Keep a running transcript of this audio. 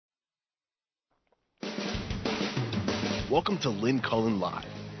Welcome to Lynn Cullen Live,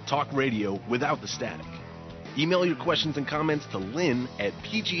 talk radio without the static. Email your questions and comments to lynn at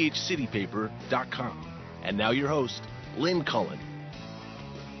pghcitypaper.com. And now your host, Lynn Cullen.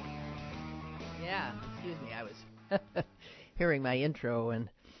 Yeah, excuse me, I was hearing my intro and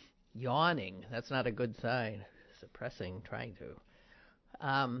yawning. That's not a good sign. Suppressing, trying to.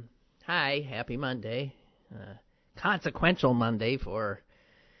 Hi, happy Monday. Consequential Monday for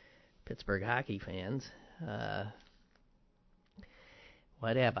Pittsburgh hockey fans.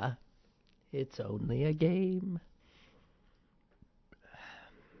 Whatever. It's only a game.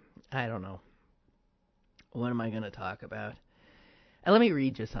 I don't know. What am I going to talk about? Let me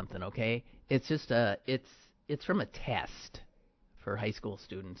read you something, okay? It's just it's from a test for high school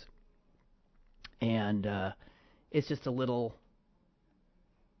students. And it's just it's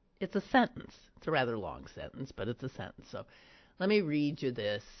a sentence. It's a rather long sentence, but it's a sentence. So let me read you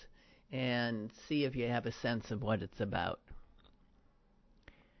this and see if you have a sense of what it's about.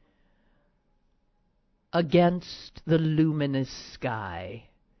 Against the luminous sky,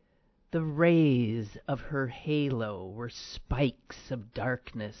 the rays of her halo were spikes of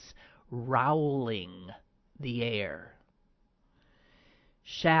darkness rowling the air.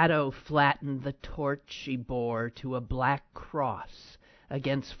 Shadow flattened the torch she bore to a black cross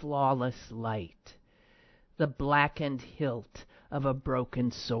against flawless light, the blackened hilt of a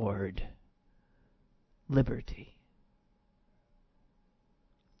broken sword. Liberty.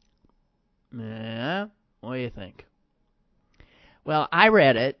 Yeah, what do you think? Well, I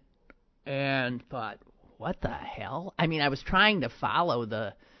read it and thought, what the hell? I mean, I was trying to follow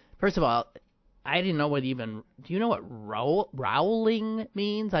first of all, I didn't know do you know what rowling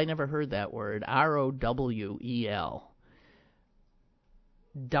means? I never heard that word. R-O-W-E-L.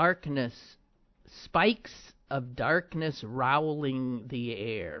 Darkness, spikes of darkness rowling the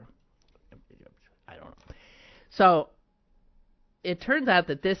air. I don't know. So, it turns out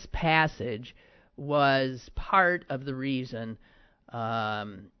that this passage was part of the reason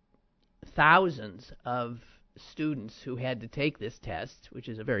thousands of students who had to take this test, which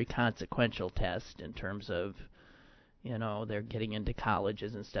is a very consequential test in terms of, they're getting into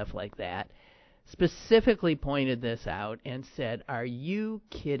colleges and stuff like that, specifically pointed this out and said, "Are you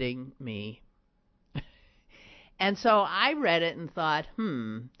kidding me?" And so I read it and thought,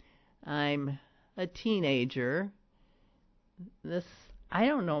 I'm a teenager. I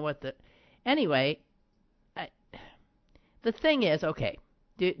don't know anyway, the thing is, okay,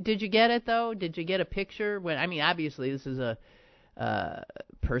 did you get it, though? Did you get a picture? Obviously, this is a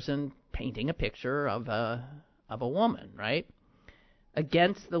person painting a picture of a woman, right?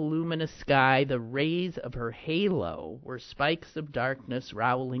 Against the luminous sky, the rays of her halo were spikes of darkness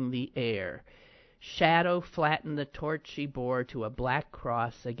rowling the air. Shadow flattened the torch she bore to a black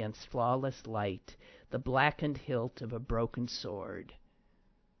cross against flawless light, the blackened hilt of a broken sword.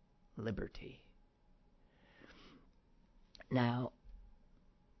 Liberty. Now,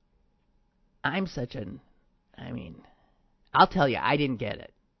 I'll tell you, I didn't get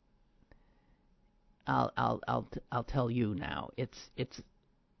it. I'll tell you now. It's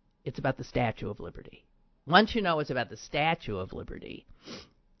about the Statue of Liberty. Once you know it's about the Statue of Liberty,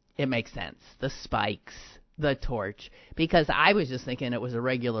 it makes sense. The spikes, the torch, because I was just thinking it was a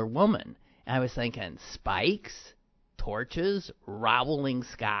regular woman. I was thinking, spikes, torches, rowling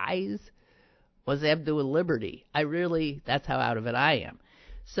skies. What does that have to do with liberty? That's how out of it I am.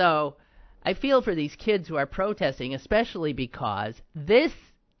 So I feel for these kids who are protesting, especially because this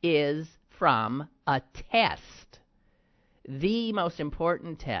is from a test, the most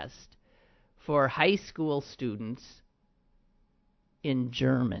important test for high school students in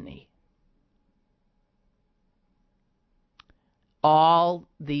Germany. All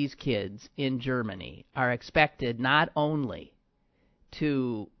these kids in Germany are expected not only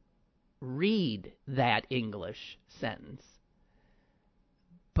to read that English sentence,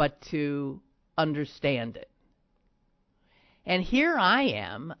 but to understand it. And here I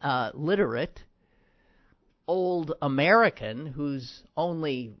am, a literate, old American whose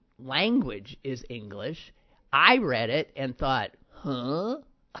only language is English. I read it and thought, huh?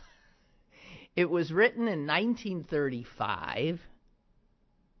 It was written in 1935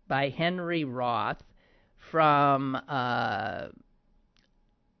 by Henry Roth from a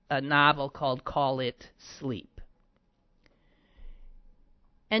novel called Call It Sleep.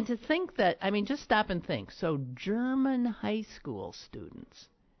 And to think that, just stop and think. So German high school students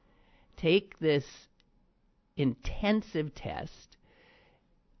take this intensive test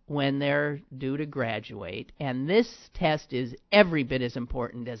when they're due to graduate, and this test is every bit as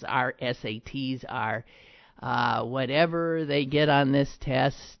important as our SATs are. Whatever they get on this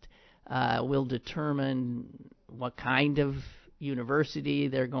test will determine what kind of university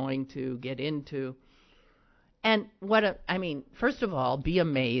they're going to get into. And first of all, be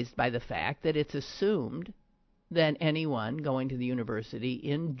amazed by the fact that it's assumed that anyone going to the university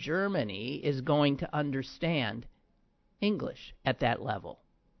in Germany is going to understand English at that level,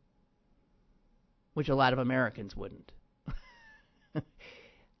 which a lot of Americans wouldn't.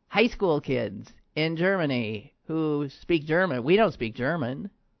 High school kids in Germany who speak German, we don't speak German,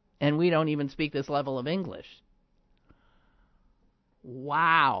 and we don't even speak this level of English.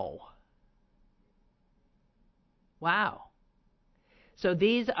 Wow. So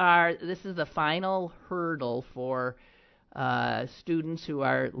this is the final hurdle for students who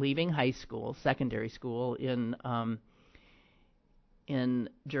are leaving high school, secondary school in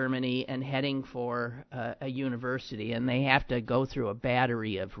Germany and heading for a university, and they have to go through a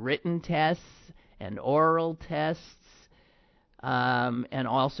battery of written tests and oral tests, and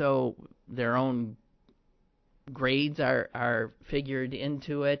also their own grades are figured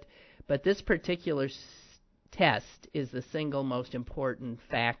into it. But this particular test is the single most important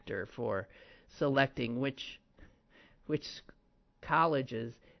factor for selecting which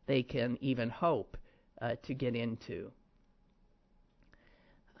colleges they can even hope to get into.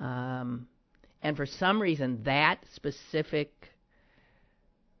 And for some reason, that specific,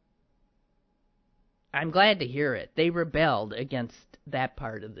 I'm glad to hear it, they rebelled against that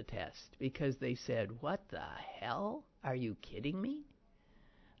part of the test because they said, what the hell? Are you kidding me?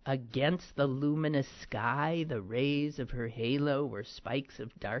 Against the luminous sky, the rays of her halo were spikes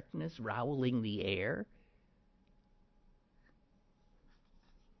of darkness roweling the air.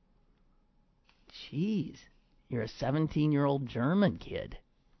 Jeez, you're a 17-year-old German kid.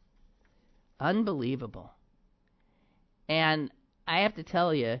 Unbelievable. And I have to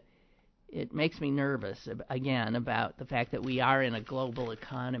tell you, it makes me nervous, again, about the fact that we are in a global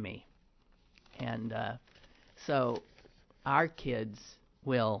economy. And so our kids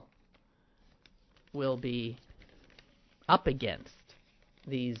will be up against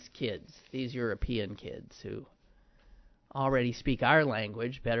these kids, these European kids who already speak our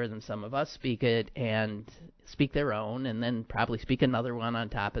language better than some of us speak it, and speak their own, and then probably speak another one on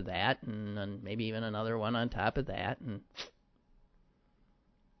top of that, and maybe even another one on top of that. And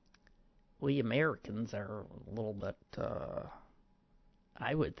we Americans are a little bit,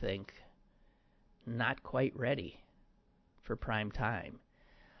 I would think, not quite ready for prime time.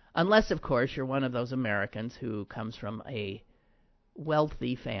 Unless, of course, you're one of those Americans who comes from a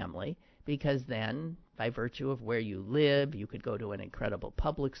wealthy family, because then, by virtue of where you live, you could go to an incredible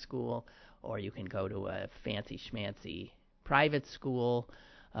public school, or you can go to a fancy schmancy private school.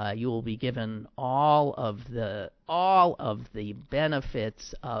 You will be given all of the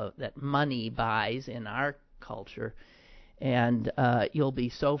benefits that money buys in our culture, and you'll be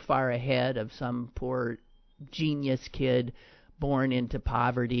so far ahead of some poor genius kid born into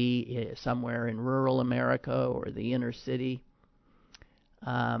poverty somewhere in rural America or the inner city,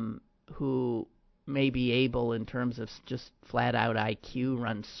 who may be able, in terms of just flat-out IQ,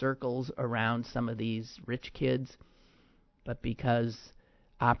 run circles around some of these rich kids, but because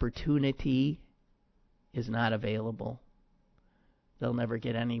opportunity is not available, they'll never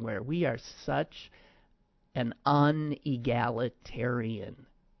get anywhere. We are such an unegalitarian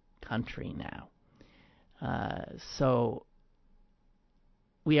country now. So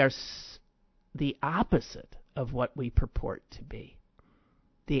we are the opposite of what we purport to be.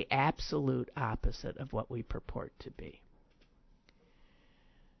 The absolute opposite of what we purport to be.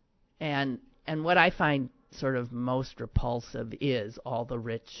 And what I find sort of most repulsive is all the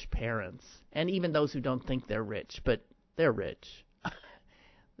rich parents, and even those who don't think they're rich, but they're rich.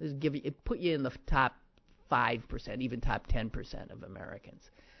 Put you in the top 5%, even top 10% of Americans.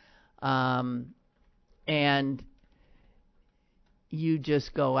 And you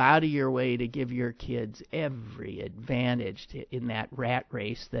just go out of your way to give your kids every advantage in that rat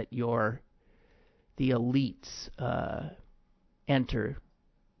race that the elites enter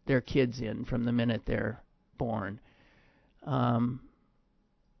their kids in from the minute they're born, so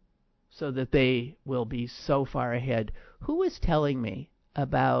that they will be so far ahead. Who was telling me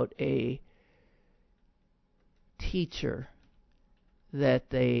about a teacher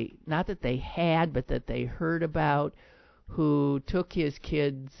that not that they had, but that they heard about, who took his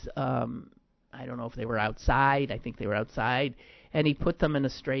kids, I don't know if they were outside, I think they were outside, and he put them in a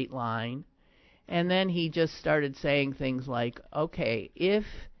straight line, and then he just started saying things like, okay, if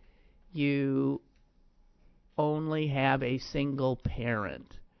you only have a single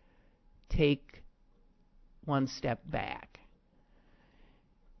parent, take one step back.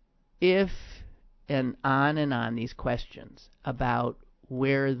 If, and on these questions about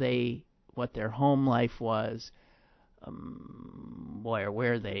where they what their home life was,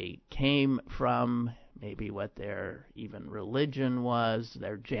 where they came from, maybe what their even religion was,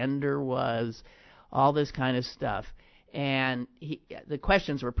 their gender was, all this kind of stuff. And the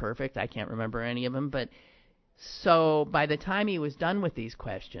questions were perfect. I can't remember any of them, but so by the time he was done with these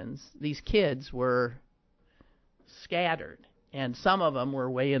questions, these kids were scattered, and some of them were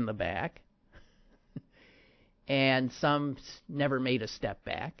way in the back, and some never made a step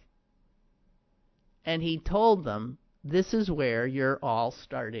back. And he told them, this is where you're all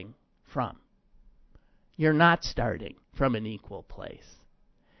starting from. You're not starting from an equal place.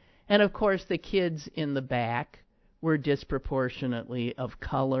 And of course, the kids in the back were disproportionately of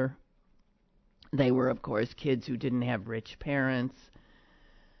color. They were, of course, kids who didn't have rich parents.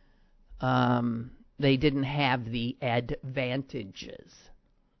 They didn't have the advantages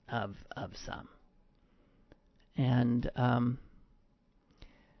of some. And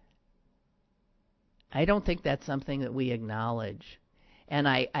I don't think that's something that we acknowledge. And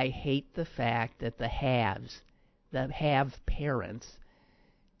I hate the fact that the have parents,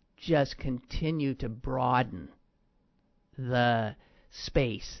 just continue to broaden the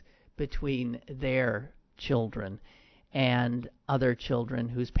space between their children and other children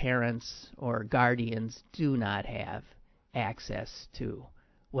whose parents or guardians do not have access to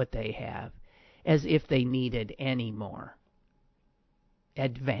what they have, as if they needed any more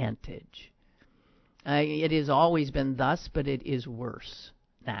advantage. It has always been thus, but it is worse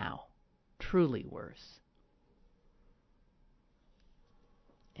now, truly worse.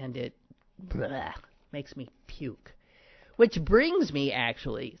 And it makes me puke. Which brings me,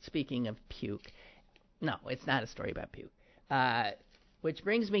 actually, speaking of puke, no, it's not a story about puke. Which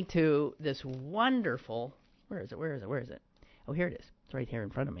brings me to this wonderful, where is it? Oh, here it is. It's right here in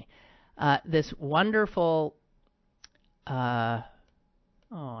front of me. This wonderful, I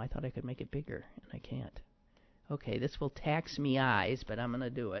thought I could make it bigger, and I can't. Okay, this will tax me eyes, but I'm going to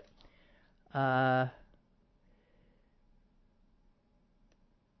do it.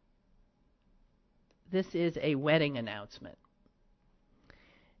 This is a wedding announcement.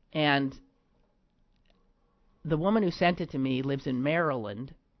 And the woman who sent it to me lives in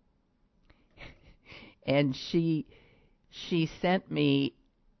Maryland. And she sent me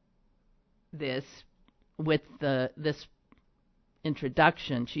this with this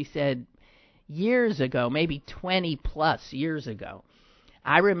introduction. She said, years ago, maybe 20 plus years ago,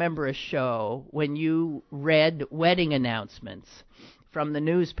 I remember a show when you read wedding announcements from the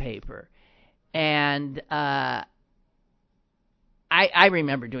newspaper. And I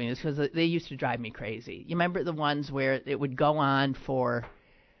remember doing this because they used to drive me crazy. You remember the ones where it would go on for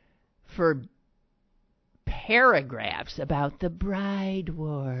paragraphs about the bride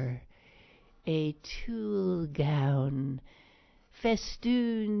wore a tulle gown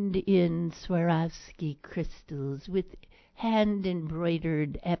festooned in Swarovski crystals with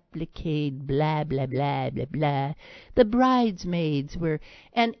hand-embroidered applique, blah, blah, blah, blah, blah. The bridesmaids were...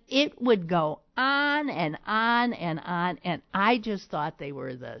 And it would go on and on and on, and I just thought they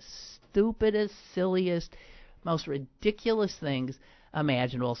were the stupidest, silliest, most ridiculous things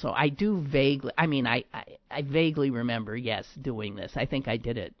imaginable. So I do vaguely... I vaguely remember, yes, doing this. I think I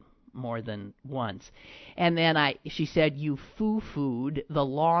did it more than once. And then she said, you foo-fooed the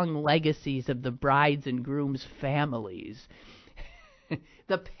long legacies of the brides and grooms' families,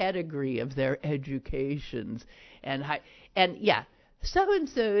 the pedigree of their educations, and yeah,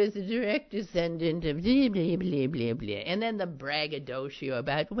 so-and-so is a direct descendant of blah, blah, blah, blah, blah. And then the braggadocio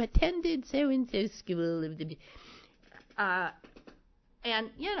about who attended so-and-so school of the... and,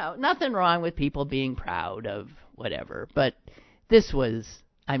 nothing wrong with people being proud of whatever, but this was...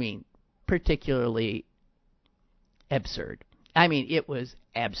 particularly absurd. It was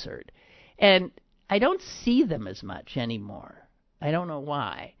absurd. And I don't see them as much anymore. I don't know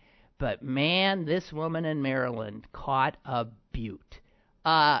why. But man, this woman in Maryland caught a beaut.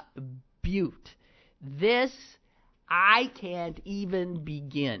 A beaut. This, I can't even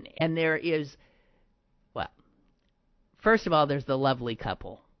begin. And there is, well, first of all, there's the lovely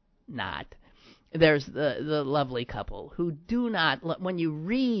couple. There's the lovely couple who do not, when you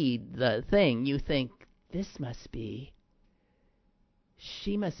read the thing, you think,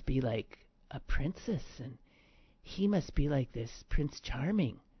 she must be like a princess, and he must be like this Prince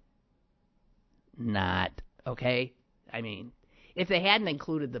Charming. Not, okay? If they hadn't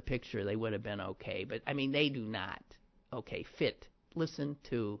included the picture, they would have been okay. But, they do not, fit. Listen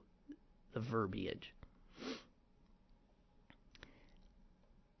to the verbiage.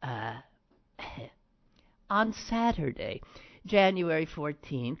 On Saturday, January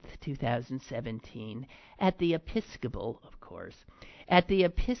 14th, 2017, at the Episcopal, of course, at the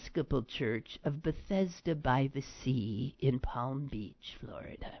Episcopal Church of Bethesda by the Sea in Palm Beach,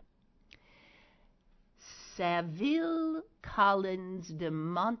 Florida. Saville Collins de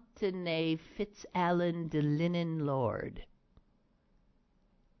Montenay Fitzallen de Linen Lord.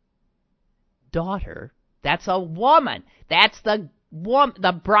 Daughter, that's a woman. That's the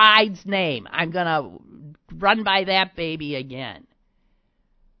bride's name. I'm going to run by that baby again.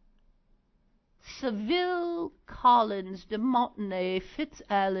 Saville Collins de Montenay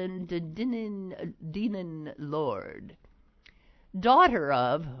Fitzallen de Dinan Lord. Daughter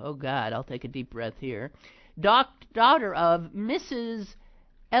of, oh God, I'll take a deep breath here. Daughter of Mrs.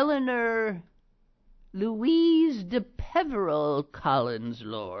 Eleanor Louise de Peveril Collins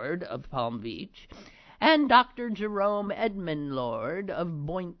Lord of Palm Beach and Dr. Jerome Edmund Lord of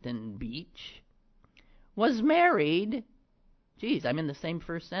Boynton Beach, was married, geez, I'm in the same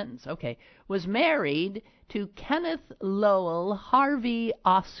first sentence, okay, was married to Kenneth Lowell Harvey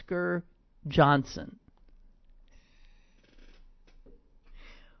Oscar Johnson.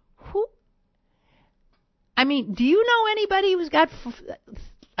 Who? I mean, do you know anybody who's got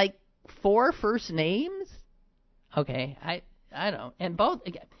like 4 first names? Okay, I don't. And both,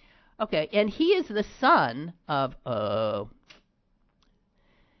 okay, and he is the son of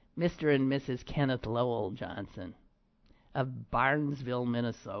Mr. and Mrs. Kenneth Lowell Johnson of Barnesville,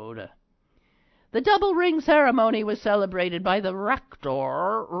 Minnesota. The double ring ceremony was celebrated by the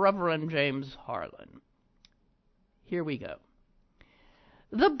rector, Reverend James Harlan. Here we go.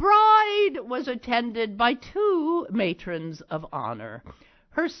 The bride was attended by 2 matrons of honor.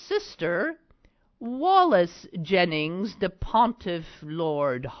 Her sister, Wallace Jennings de Pontiff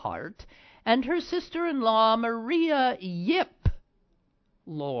Lord Hart, and her sister-in-law, Maria Yip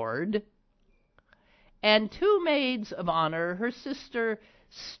Lord, and 2 maids of honor, her sister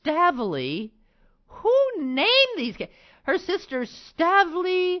Stavely. Who named these guys? Her sister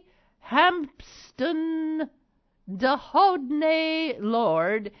Stavely Hampston de Hodney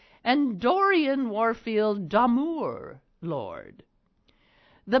Lord, and Dorian Warfield Damour Lord.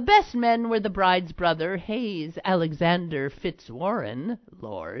 The best men were the bride's brother, Hayes Alexander Fitzwarren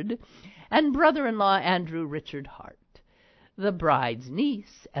Lord, and brother-in-law Andrew Richard Hart. The bride's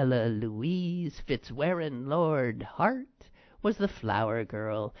niece, Ella Louise Fitzwarren Lord Hart, was the flower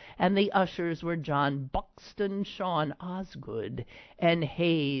girl, and the ushers were John Buxton Sean Osgood and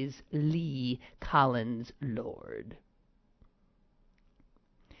Hayes Lee Collins Lord.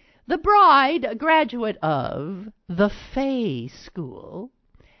 The bride, a graduate of the Fay School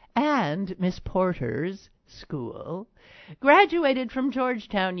and Miss Porter's School, graduated from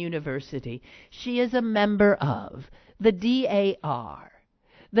Georgetown University. She is a member of the DAR,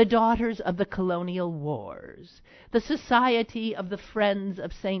 the Daughters of the Colonial Wars, the Society of the Friends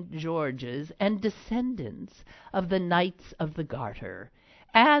of St. George's, and descendants of the Knights of the Garter,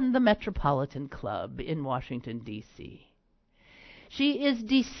 and the Metropolitan Club in Washington, D.C. She is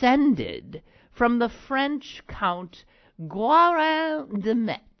descended from the French Count Guarin de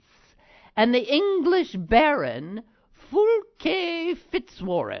Metz and the English Baron Fulke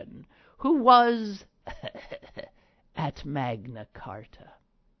Fitzwarren, who was at Magna Carta.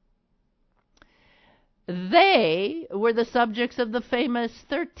 They were the subjects of the famous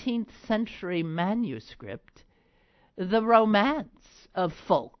 13th century manuscript, The Romance of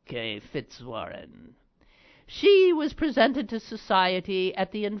Fulke Fitzwarren. She was presented to society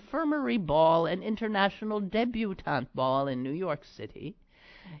at the Infirmary Ball and International Debutante Ball in New York City,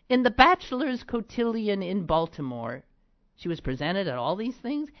 in the Bachelor's Cotillion in Baltimore. She was presented at all these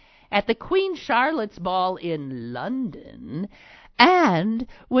things, at the Queen Charlotte's Ball in London, and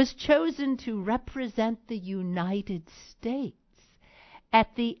was chosen to represent the United States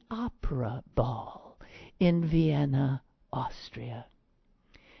at the Opera Ball in Vienna, Austria.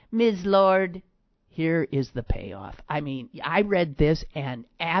 Ms. Lord, here is the payoff. I mean, I read this and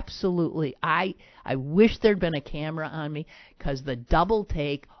absolutely, I wish there'd been a camera on me, because the double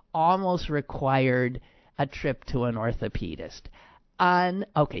take almost required a trip to an orthopedist.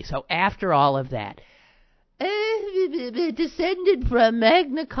 Okay, so after all of that, descended from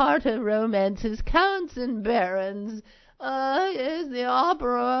Magna Carta romances, counts and barons, is the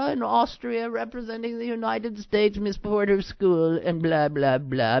opera in Austria representing the United States, Miss Porter's School, and blah, blah,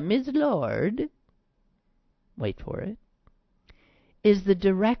 blah. Miss Lord, wait for it, is the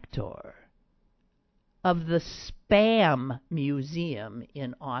director of the Spam Museum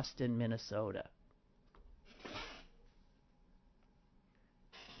in Austin, Minnesota.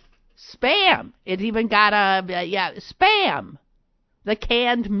 Spam. It even got Spam. The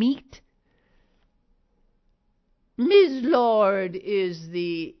canned meat. Ms. Lord is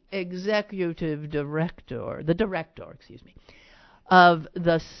the executive director, of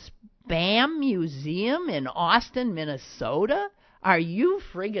the Spam Museum in Austin, Minnesota? Are you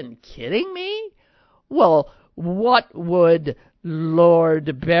friggin' kidding me? Well, what would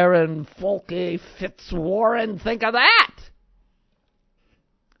Lord Baron Folke Fitzwarren think of that?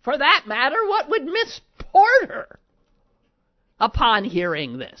 For that matter, what would Miss Porter upon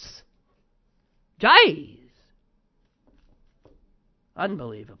hearing this? Jeez.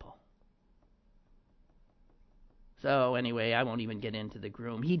 Unbelievable. So anyway, I won't even get into the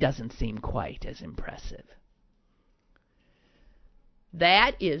groom. He doesn't seem quite as impressive.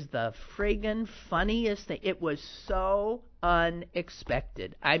 That is the friggin' funniest thing. It was so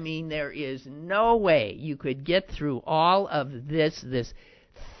unexpected. I mean, there is no way you could get through all of this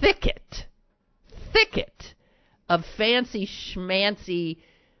thicket of fancy schmancy,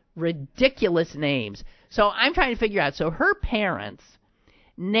 ridiculous names. So I'm trying to figure out. So her parents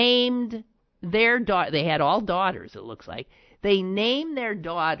named their daughter. They had all daughters, it looks like. They named their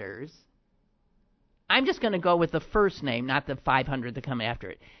daughters. I'm just going to go with the first name, not the 500 that come after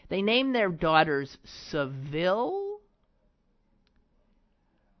it. They named their daughters Seville,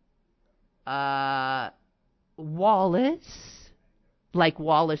 Wallace, like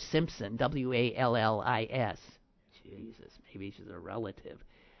Wallace Simpson, Wallis. Jesus, maybe she's a relative.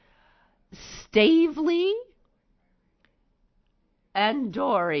 Stavely and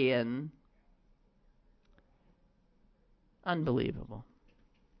Dorian. Unbelievable.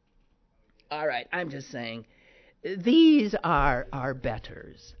 All right, I'm just saying, these are our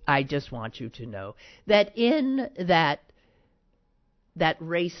betters. I just want you to know that in that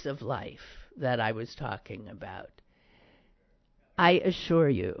race of life that I was talking about, I assure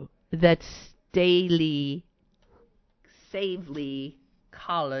you that Savely,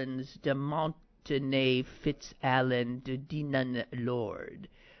 Collins, de Montenay, Fitzallen, de Dinan Lord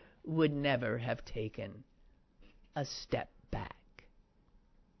would never have taken a step back.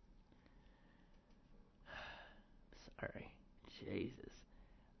 Sorry. Jesus.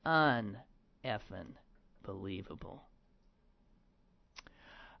 Un-effin' believable.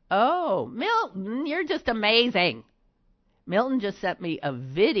 Oh, Milton, you're just amazing. Milton just sent me a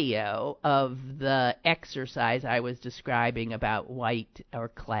video of the exercise I was describing about white or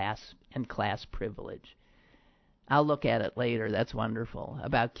class and class privilege. I'll look at it later. That's wonderful.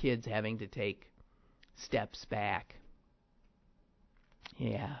 About kids having to take steps back.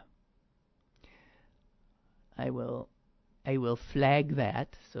 Yeah. I will flag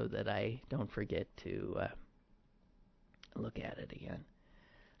that so that I don't forget to look at it again.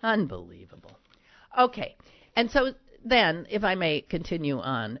 Unbelievable. Okay, and so then, if I may continue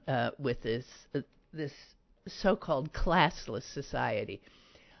on with this so-called classless society.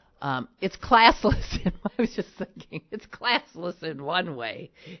 It's classless. I was just thinking, it's classless in one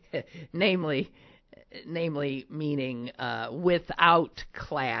way, namely meaning without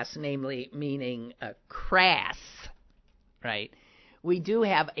class, namely meaning crass, right? We do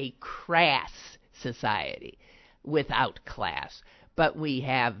have a crass society without class, but we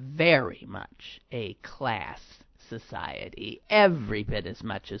have very much a class society, every bit as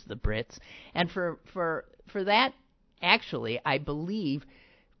much as the Brits. And for that, actually, I believe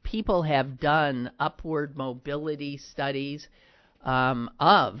people have done upward mobility studies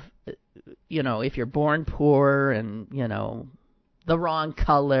of, if you're born poor and, the wrong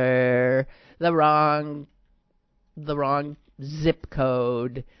color, the wrong zip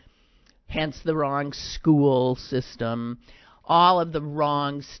code, hence the wrong school system, all of the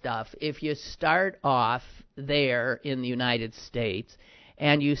wrong stuff. If you start off there in the United States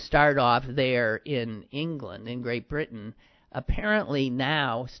and you start off there in England, in Great Britain, apparently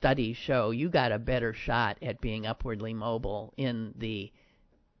now studies show you got a better shot at being upwardly mobile in the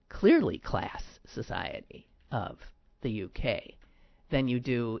clearly class society of the UK than you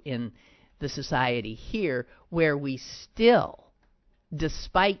do in the society here, where we still,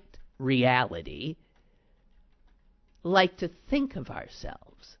 despite reality, like to think of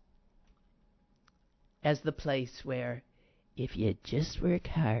ourselves as the place where if you just work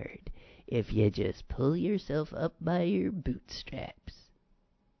hard, if you just pull yourself up by your bootstraps,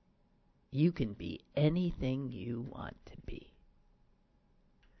 you can be anything you want to be.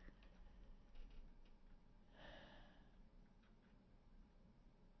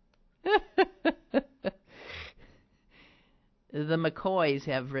 The McCoys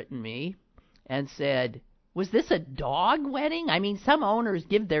have written me and said, was this a dog wedding? I mean, some owners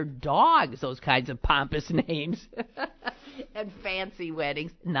give their dogs those kinds of pompous names and fancy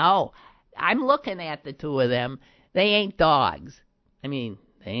weddings. No, I'm looking at the two of them. They ain't dogs. I mean,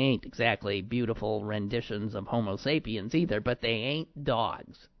 They ain't exactly beautiful renditions of Homo sapiens either, but they ain't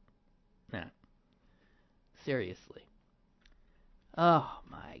dogs. No. Seriously. Oh,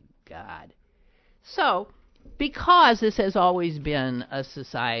 my God. So, because this has always been a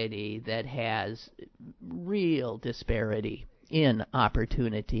society that has real disparity in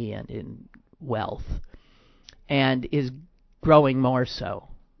opportunity and in wealth, and is growing more so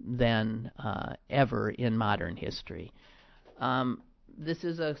than ever in modern history, this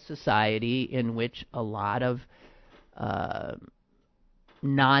is a society in which a lot of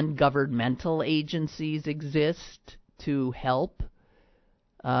non-governmental agencies exist to help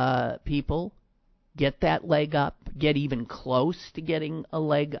people get that leg up, get even close to getting a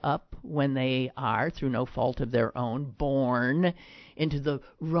leg up when they are, through no fault of their own, born into the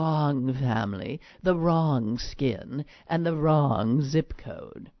wrong family, the wrong skin, and the wrong zip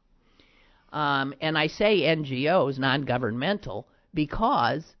code. And I say NGOs, non-governmental,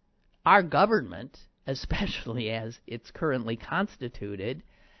 because our government, especially as it's currently constituted,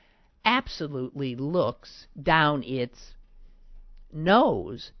 absolutely looks down its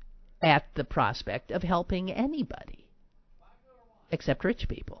nose at the prospect of helping anybody, except rich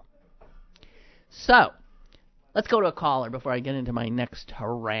people. So, let's go to a caller before I get into my next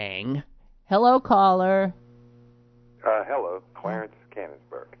harangue. Hello, caller. Hello, Clarence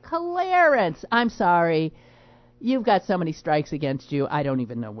Canonsburg. Clarence, I'm sorry. You've got so many strikes against you, I don't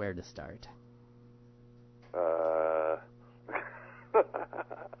even know where to start.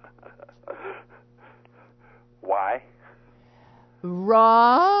 Why?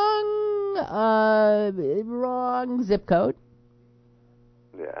 Wrong zip code.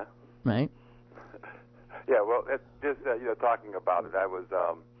 Yeah. Right. Yeah, well, it's just, talking about it, I was,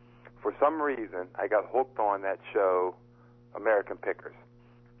 for some reason, I got hooked on that show, American Pickers.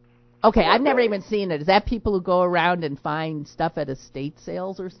 Okay, I've never even seen it. Is that people who go around and find stuff at estate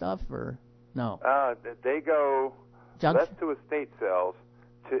sales or stuff, or no? They go less to estate sales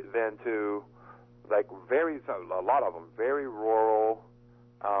than to, like, a lot of them, very rural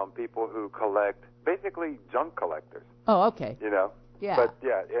people who collect, basically junk collectors. Oh, okay. Yeah.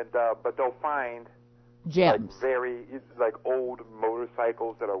 But they'll find gems, like old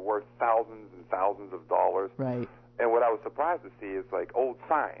motorcycles that are worth thousands and thousands of dollars. Right. And what I was surprised to see is like old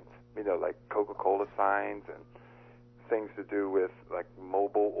signs, like Coca-Cola signs and things to do with like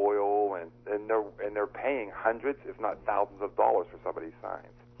Mobil oil, and they're paying hundreds, if not thousands of dollars for some of these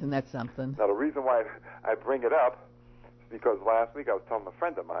signs. And that's something. Now the reason why I bring it up is because last week I was telling a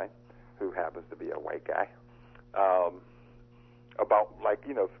friend of mine, who happens to be a white guy, about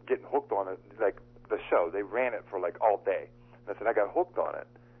getting hooked on it, like the show. They ran it for like all day. And I said, I got hooked on it.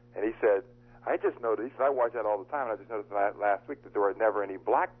 And he said, I just noticed, he said, I watch that all the time, and I just noticed last week that there were never any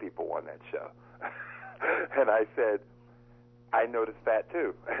black people on that show. And I said, I noticed that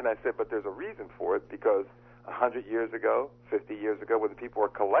too. And I said, but there's a reason for it, because 100 years ago, 50 years ago, when people were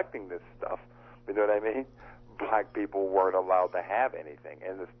collecting this stuff, you know what I mean? Black people weren't allowed to have anything.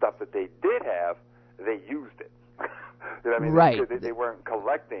 And the stuff that they did have, they used it. You know what I mean? Right. They weren't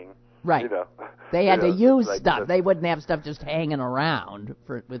collecting. Right. They had to use like stuff. They wouldn't have stuff just hanging around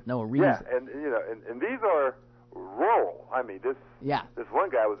with no reason. Yeah, and and these are rural. I mean, this one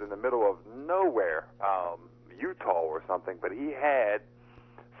guy was in the middle of nowhere, Utah or something, but he had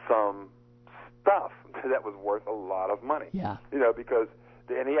some stuff that was worth a lot of money. Yeah. Because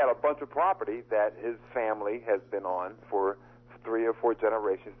and he had a bunch of property that his family has been on for 3 or 4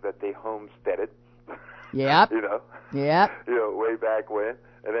 generations that they homesteaded. Yep. Yep. Way back when.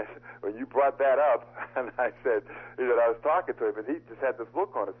 And then when you brought that up, and I said, I was talking to him, and he just had this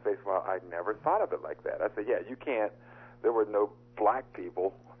look on his face. Well, I never thought of it like that. I said, yeah, you can't. There were no black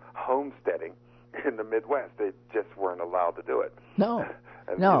people homesteading in the Midwest. They just weren't allowed to do it. No.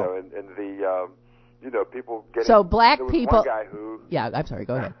 And, no. And the, people getting. So black there was people. One guy who. Yeah, I'm sorry.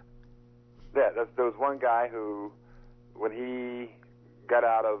 Go ahead. Yeah, there was one guy who, when he got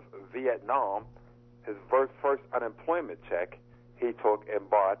out of Vietnam, his first unemployment check, he took and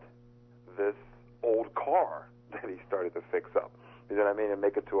bought this old car that he started to fix up. You know what I mean? And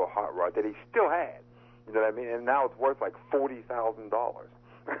make it to a hot rod that he still had. You know what I mean? And now it's worth like $40,000.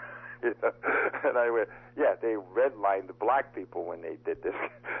 And I went, yeah, they redlined the black people when they did this.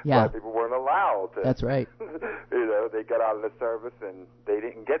 Yeah. Black people weren't allowed to. That's right. They got out of the service and they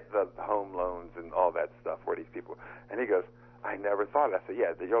didn't get the home loans and all that stuff for these people. And he goes, I never thought of it. I said,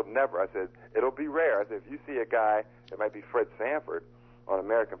 yeah, you'll never. I said, it'll be rare. I said, if you see a guy, it might be Fred Sanford on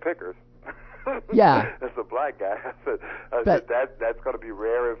American Pickers. Yeah. That's a black guy. I said that's going to be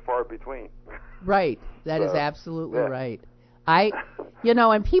rare and far between. Right. That is absolutely right.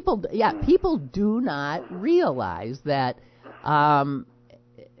 And people do not realize that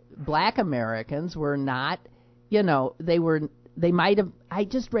black Americans were not, they might have. I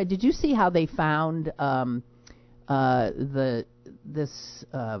just read. Did you see how they found this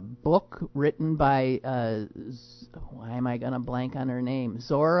book written by why am I going to blank on her name?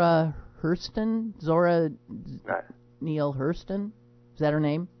 Zora Neale Hurston? Is that her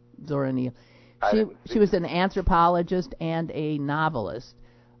name? Zora Neale. She was an anthropologist and a novelist,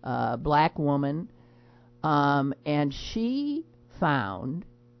 black woman, and she found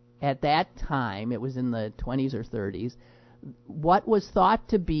at that time, it was in the 20s or 30s, who was thought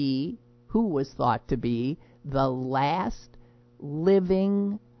to be the last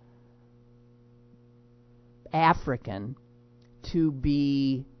living African to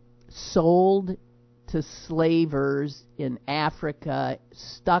be sold to slavers in Africa,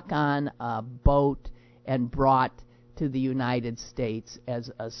 stuck on a boat and brought to the United States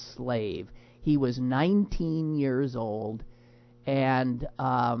as a slave. He was 19 years old, and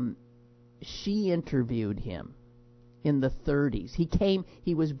she interviewed him in the 30s.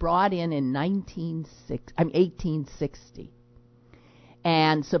 He was brought in 1860.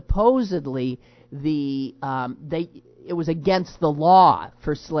 And supposedly it was against the law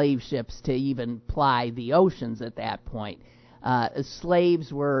for slave ships to even ply the oceans at that point.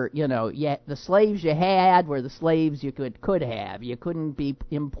 Slaves were, the slaves you had were the slaves you could have. You couldn't be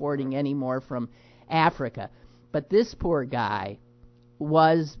importing any more from Africa. But this poor guy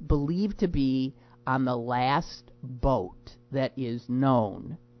was believed to be on the last boat that is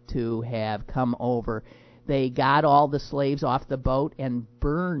known to have come over. They got all the slaves off the boat and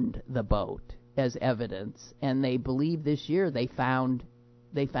burned the boat as evidence, and they believe this year they found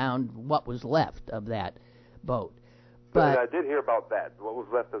what was left of that boat. But I did hear about that. What was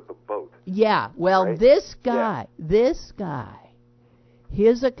left of the boat? Yeah. Well, right? This guy,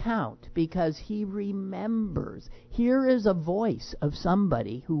 his account, because he remembers. Here is a voice of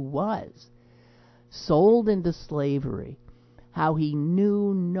somebody who was sold into slavery. How he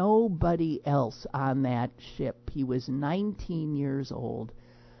knew nobody else on that ship. He was 19 years old.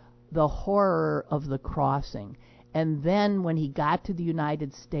 The horror of the crossing. And then when he got to the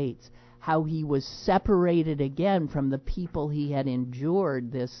United States, how he was separated again from the people he had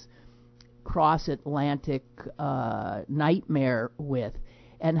endured this cross-Atlantic nightmare with.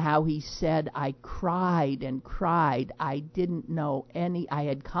 And how he said, I cried and cried. I didn't know I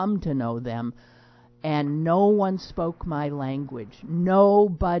had come to know them. And no one spoke my language.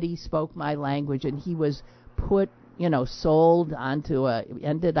 Nobody spoke my language. And he was sold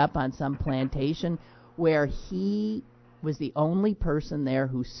ended up on some plantation where he was the only person there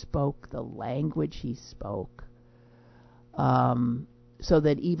who spoke the language he spoke. So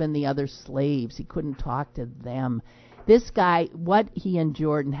that even the other slaves, he couldn't talk to them. This guy, what he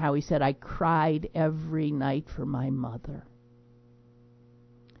endured and how he said, I cried every night for my mother.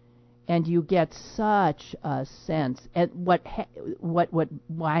 And you get such a sense. And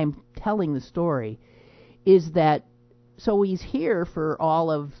why I'm telling the story is that, so he's here for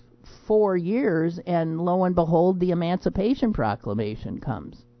all of 4 years, and lo and behold, the Emancipation Proclamation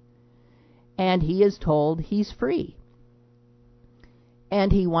comes. And he is told he's free.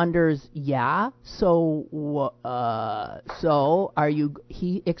 And he wonders, so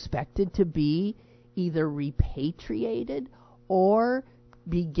he expected to be either repatriated or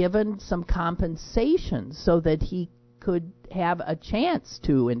be given some compensation so that he could have a chance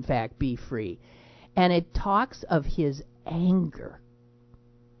to, in fact, be free. And it talks of his anger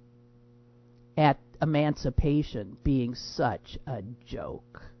at emancipation being such a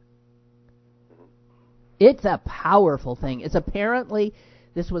joke. It's a powerful thing. It's apparently,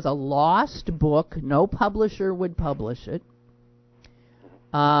 this was a lost book. No publisher would publish it.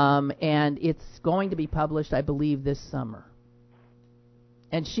 And it's going to be published, I believe, this summer.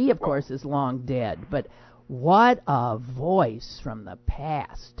 And she, of course, is long dead. But what a voice from the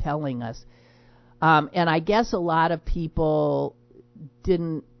past telling us. And I guess a lot of people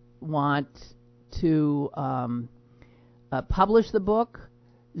didn't want to publish the book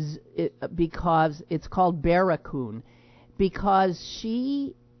because it's called Barracoon. Because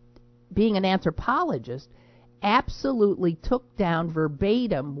she, being an anthropologist, absolutely took down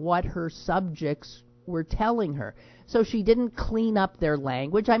verbatim what her subjects were telling her. So she didn't clean up their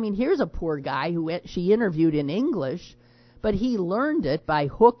language. I mean, here's a poor guy who she interviewed in English, but he learned it by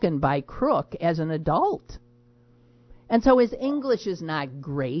hook and by crook as an adult. And so his English is not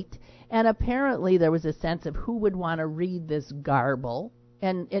great, and apparently there was a sense of who would want to read this garble,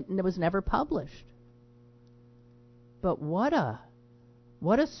 and it was never published. But what a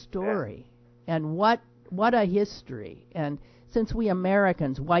story, and what a history. And since we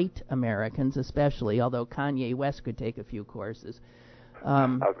Americans, white Americans especially, although Kanye West could take a few courses, I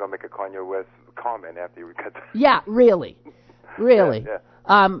was going to make a Kanye West comment after you got that. Yeah, really. Yeah.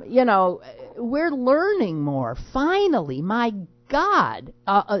 We're learning more. Finally, my God.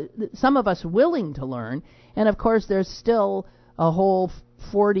 Some of us willing to learn. And, of course, there's still a whole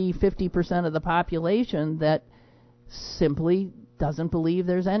 40, 50% of the population that simply doesn't believe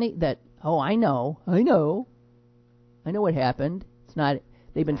there's any, I know what happened. It's not,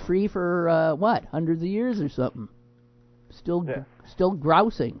 they've been free for, hundreds of years or something. Still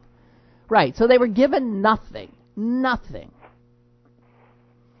grousing. Right, so they were given nothing.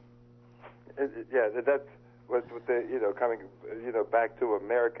 Yeah, that's what the, coming, back to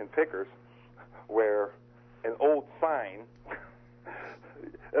American Pickers, where an old sign,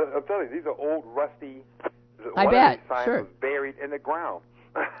 I'm telling you, these are old, rusty, I one bet, of these signs sure. was buried in the ground.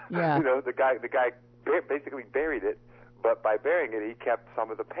 Yeah. The guy basically buried it, but by burying it, he kept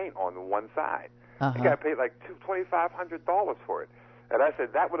some of the paint on one side. Uh-huh. The guy paid like $2,500 for it. And I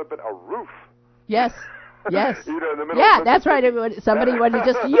said, that would have been a roof. Yes. In the middle Yeah, of that's right. Somebody would have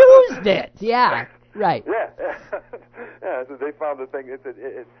just used it. Yeah, right. Yeah. So they found the thing.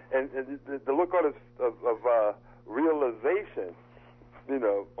 And the look on his of realization,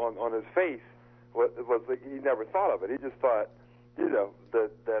 on his face was like he never thought of it. He just thought, that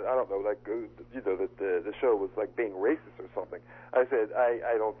I don't know, like that the show was like being racist or something. I said,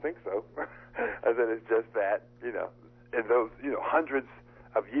 I don't think so. I said it's just that, and those hundreds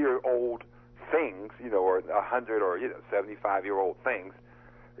of year old things, or 100 or 75-year-old things.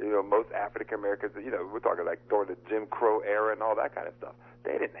 Most African Americans, we're talking like during the Jim Crow era and all that kind of stuff.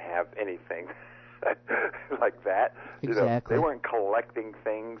 They didn't have anything like that. Exactly. They weren't collecting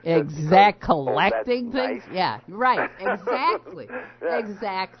things. Collecting things? Nice. Yeah, right. Exactly. Yeah.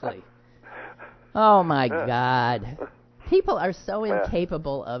 Exactly. Oh, my God. People are so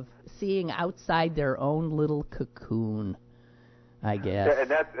incapable of seeing outside their own little cocoon, I guess. Yeah,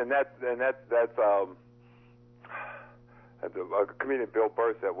 and that's a comedian Bill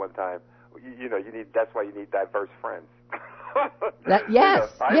Burr said one time, that's why you need diverse friends.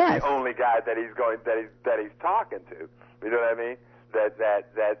 Yes. I'm the only guy that he's talking to. You know what I mean?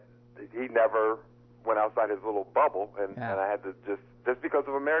 That he never went outside his little bubble, and I had to just because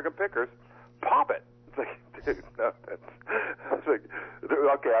of American Pickers, pop it. It's like, dude, no, it's like,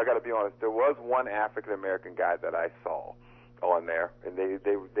 okay, I got to be honest. There was one African American guy that I saw on there, and they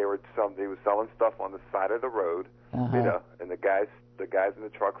were selling stuff on the side of the road, and the guys in the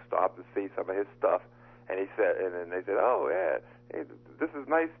truck stopped to see some of his stuff, and he said, and then they said, oh yeah, hey, this is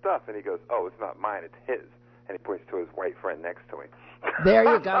nice stuff, and he goes, oh, it's not mine, it's his, and he points to his white friend next to him. There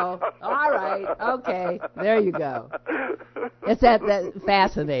you go. All right, okay, there you go. It's that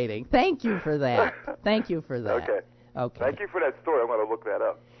fascinating. Thank you for that. Okay. Thank you for that story. I'm going to look that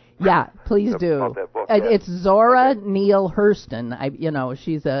up. Yeah, please do. It's Zora Neale Hurston.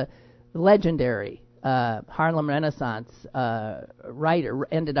 She's a legendary Harlem Renaissance writer.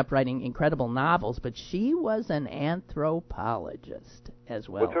 Ended up writing incredible novels, but she was an anthropologist as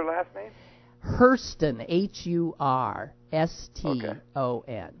well. What's her last name? Hurston,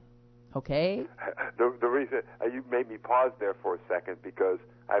 Hurston. Okay. The reason you made me pause there for a second because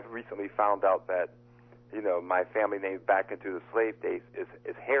I've recently found out that my family name back into the slave days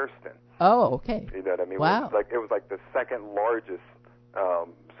is Hairston. Oh, okay. You know what I mean? Wow. It was like the second largest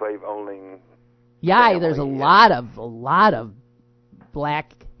slave-owning. Yeah, there's a lot of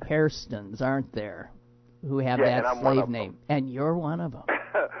black Hairstons, aren't there, who have that slave name? And you're one of them.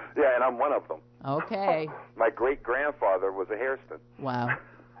 Yeah, and I'm one of them. Okay. My great-grandfather was a Hairston. Wow.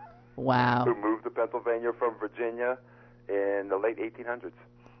 Who moved to Pennsylvania from Virginia in the late 1800s.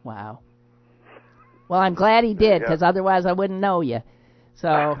 Wow. Well, I'm glad he did, because otherwise I wouldn't know you.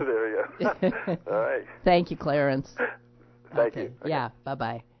 So. There you go. All right. Thank you, Clarence. Thank you. Okay. Yeah,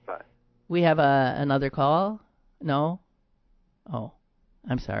 bye-bye. Bye. We have another call? No? Oh,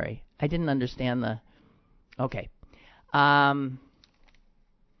 I'm sorry. I didn't understand the... Okay.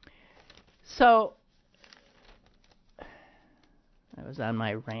 So, I was on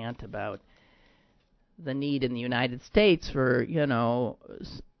my rant about the need in the United States for,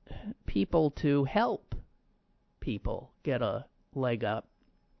 people to help people get a leg up.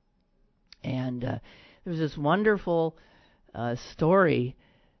 And there was this wonderful story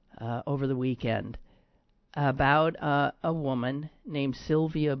over the weekend about a woman named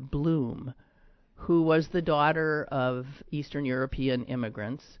Sylvia Bloom, who was the daughter of Eastern European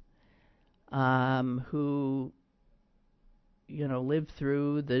immigrants, who, lived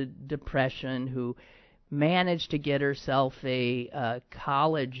through the Depression, who managed to get herself a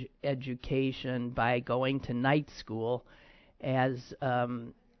college education by going to night school as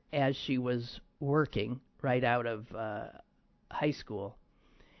she was working right out of high school,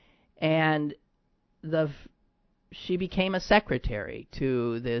 and she became a secretary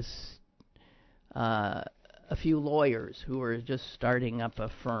to a few lawyers who were just starting up a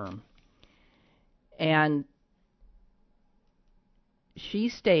firm. And she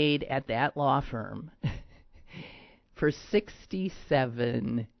stayed at that law firm for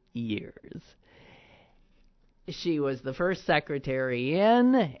 67 years. She was the first secretary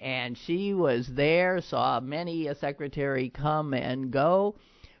in, and she was there, saw many a secretary come and go.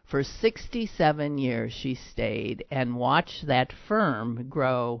 For 67 years she stayed and watched that firm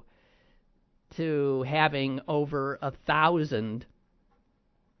grow to having over 1,000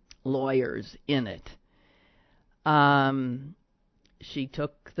 lawyers in it. She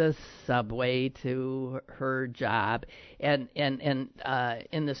took the subway to her job, and in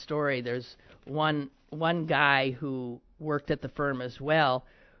the story there's one guy who worked at the firm as well,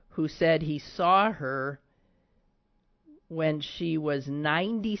 who said he saw her when she was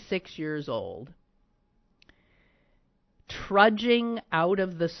 96 years old, trudging out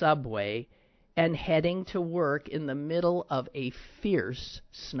of the subway and heading to work in the middle of a fierce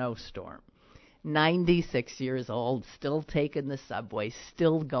snowstorm. 96 years old, still taking the subway,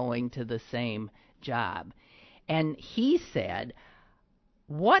 still going to the same job. And he said,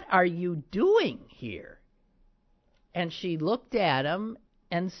 "What are you doing here?" And she looked at him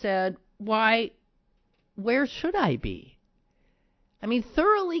and said, "Why, where should I be?" I mean,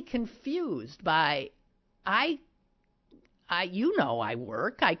 thoroughly confused by, I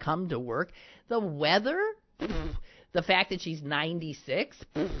work, I come to work. The weather, the fact that she's 96,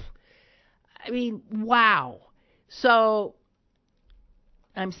 I mean, wow. So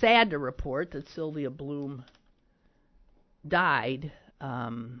I'm sad to report that Sylvia Bloom died, I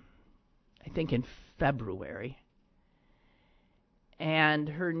think in February. And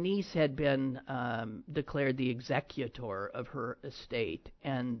her niece had been declared the executor of her estate,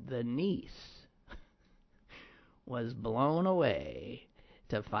 and the niece was blown away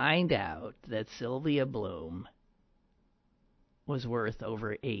to find out that Sylvia Bloom was worth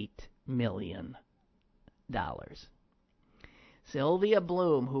over $8 million. Sylvia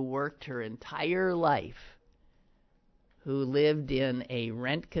Bloom, who worked her entire life, who lived in a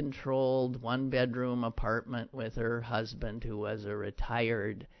rent-controlled one-bedroom apartment with her husband, who was a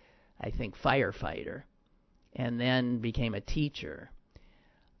retired, I think, firefighter, and then became a teacher.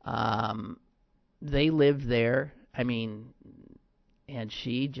 They lived there, and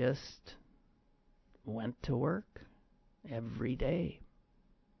she just went to work every day.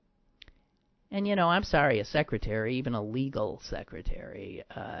 And, I'm sorry, a secretary, even a legal secretary,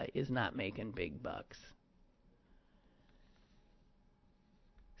 is not making big bucks.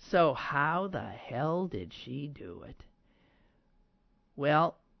 So how the hell did she do it?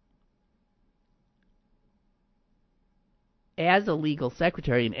 Well, as a legal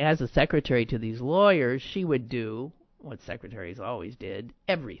secretary and as a secretary to these lawyers, she would do what secretaries always did,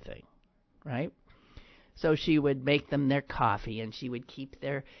 everything, right? So she would make them their coffee, and she would keep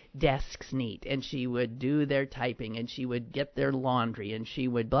their desks neat, and she would do their typing, and she would get their laundry, and she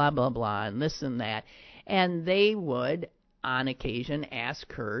would blah, blah, blah, and this and that. And they would, on occasion,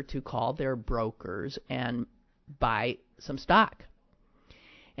 ask her to call their brokers and buy some stock.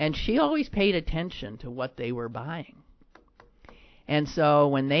 And she always paid attention to what they were buying. And so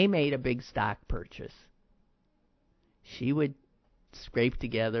when they made a big stock purchase, she would scrape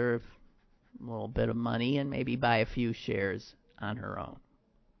together a little bit of money and maybe buy a few shares on her own.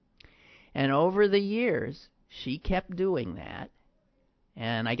 And over the years, she kept doing that.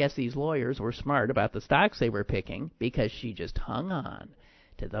 And I guess these lawyers were smart about the stocks they were picking, because she just hung on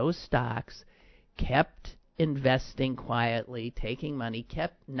to those stocks, kept investing quietly, taking money,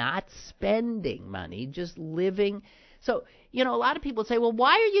 kept not spending money, just living. So, a lot of people say, well,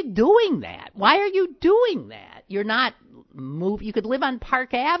 why are you doing that? Why are you doing that? You're not you could live on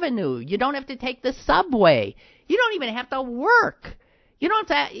Park Avenue. You don't have to take the subway. You don't even have to work. You don't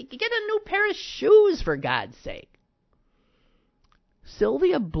have to get a new pair of shoes, for God's sake.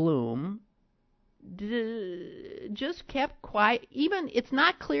 Sylvia Bloom just kept quiet. Even, it's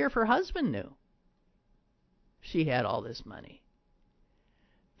not clear if her husband knew she had all this money.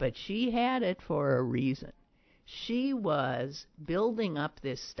 But she had it for a reason. She was building up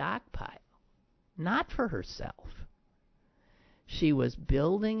this stockpile, not for herself. She was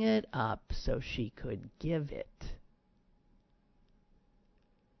building it up so she could give it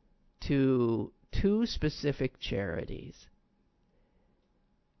to two specific charities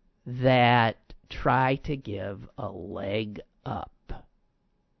that try to give a leg up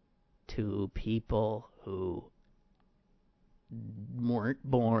to people who weren't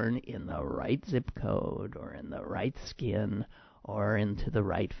born in the right zip code or in the right skin or into the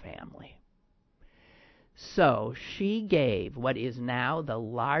right family. So she gave what is now the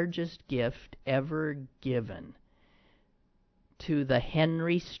largest gift ever given to the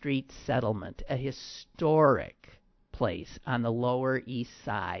Henry Street Settlement, a historic place on the Lower East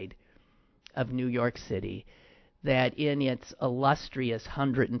Side of New York City that in its illustrious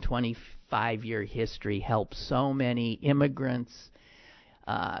 125-year history helped so many immigrants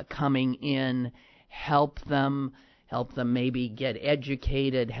coming in, help them maybe get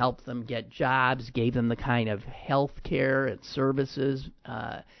educated, help them get jobs, gave them the kind of health care and services,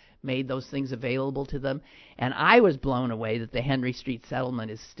 made those things available to them. And I was blown away that the Henry Street Settlement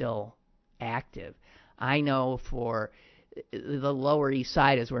is still active. I know for the Lower East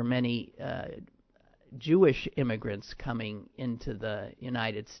Side is where many Jewish immigrants coming into the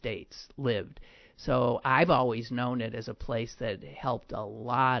United States lived. So I've always known it as a place that helped a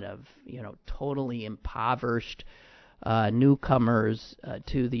lot of, totally impoverished newcomers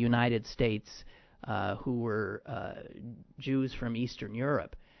to the United States who were Jews from Eastern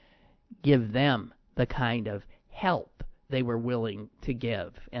Europe, give them the kind of help they were willing to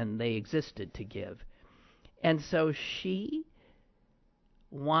give and they existed to give. And so she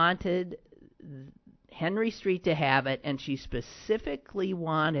wanted Henry Street to have it, and she specifically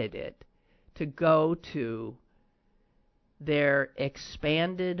wanted it to go to their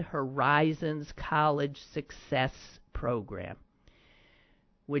Expanded Horizons College Success Program,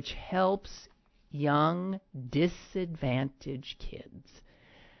 which helps young, disadvantaged kids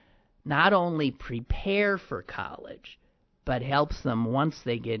not only prepare for college, but helps them once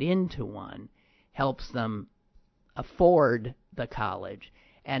they get into one, helps them afford the college,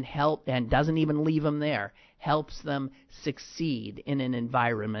 and doesn't even leave them there, helps them succeed in an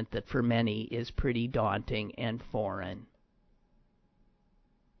environment that for many is pretty daunting and foreign.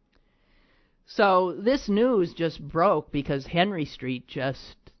 So this news just broke because Henry Street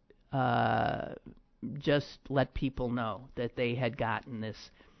just let people know that they had gotten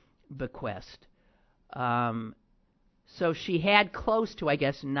this bequest. So she had close to, I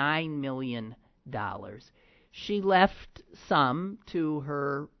guess, $9 million. She left some to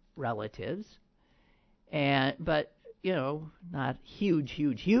her relatives, but not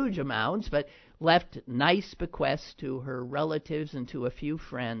huge amounts, but left nice bequests to her relatives and to a few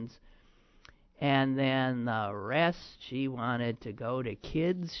friends. And then the rest she wanted to go to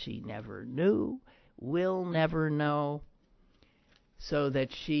kids she never knew, will never know, so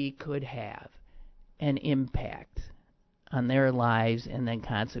that she could have an impact on their lives and then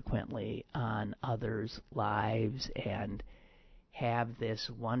consequently on others' lives, and have this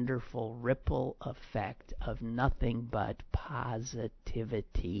wonderful ripple effect of nothing but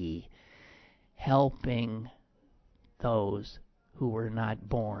positivity, helping those who were not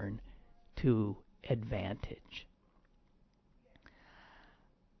born to advantage.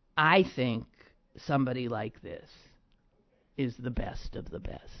 I think somebody like this is the best of the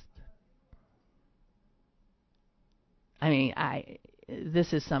best. I mean,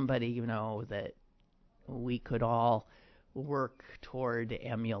 this is somebody, that we could all work toward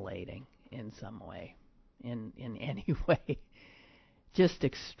emulating in some way, in any way. Just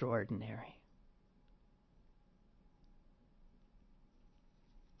extraordinary.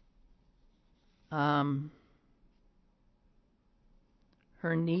 Her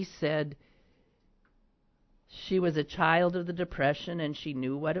niece said she was a child of the Depression and she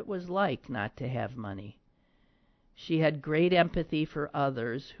knew what it was like not to have money. She had great empathy for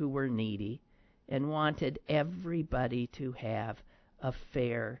others who were needy and wanted everybody to have a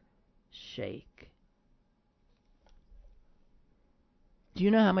fair shake. Do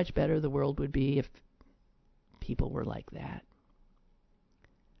you know how much better the world would be if people were like that?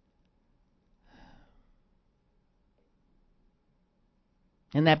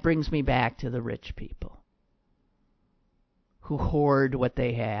 And that brings me back to the rich people who hoard what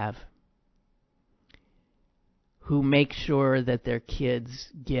they have, who make sure that their kids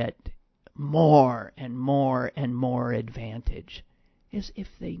get more and more and more advantage, as if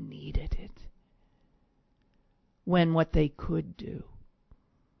they needed it, when what they could do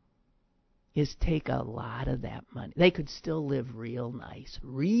is take a lot of that money. They could still live real nice,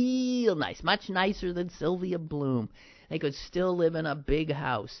 much nicer than Sylvia Bloom. They could still live in a big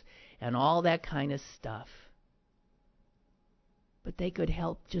house and all that kind of stuff. But they could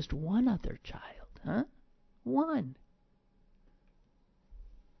help just one other child, huh? One.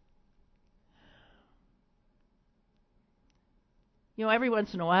 Every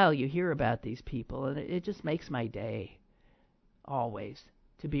once in a while you hear about these people, and it just makes my day, always,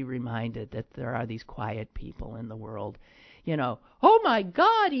 to be reminded that there are these quiet people in the world. Oh my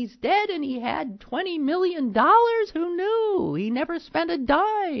God, he's dead and he had $20 million. Who knew? He never spent a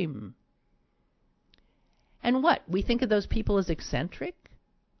dime. And what? We think of those people as eccentric?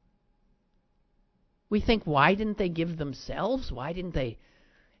 We think, why didn't they give themselves? Why didn't they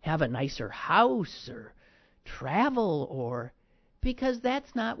have a nicer house or travel? Or because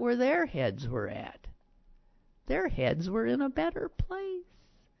that's not where their heads were at. Their heads were in a better place.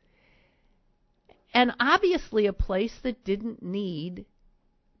 And obviously a place that didn't need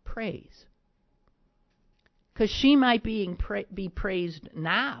praise. Because she might be praised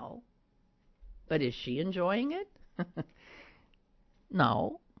now, but is she enjoying it?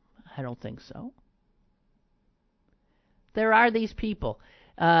 No, I don't think so. There are these people.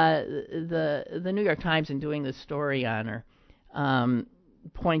 The New York Times, in doing this story on her,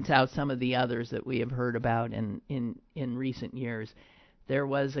 points out some of the others that we have heard about in recent years. There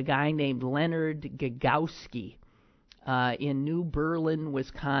was a guy named Leonard Gagowski in New Berlin,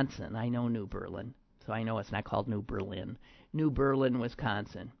 Wisconsin. I know New Berlin, so I know it's not called New Berlin. New Berlin,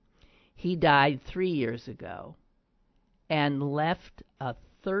 Wisconsin. He died 3 years ago and left a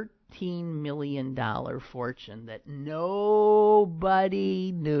 $13 million fortune that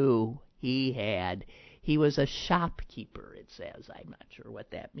nobody knew he had. He was a shopkeeper, it says. I'm not sure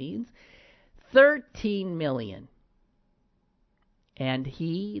what that means. $13 million. And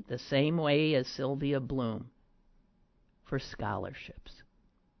he, the same way as Sylvia Bloom, for scholarships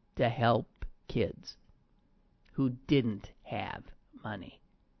to help kids who didn't have money.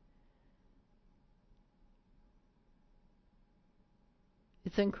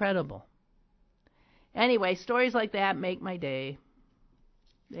 It's incredible. Anyway, stories like that make my day.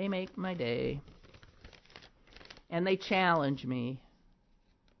 They make my day. And they challenge me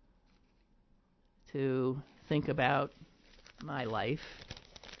to think about my life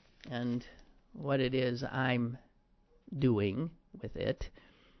and what it is I'm doing with it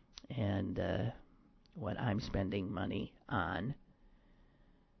and what I'm spending money on.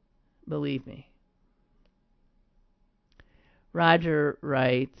 Believe me. Roger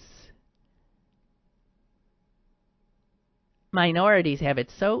writes, minorities have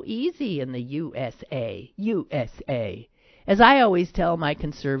it so easy in the USA. As I always tell my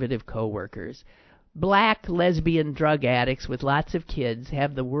conservative coworkers, black lesbian drug addicts with lots of kids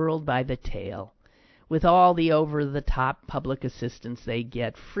have the world by the tail, with all the over-the-top public assistance they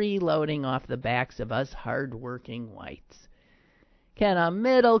get, freeloading off the backs of us hard-working whites. Can a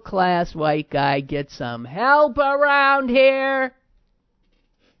middle-class white guy get some help around here?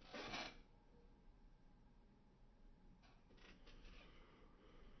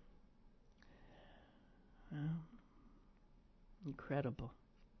 Well, incredible.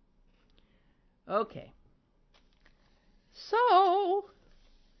 Okay. So,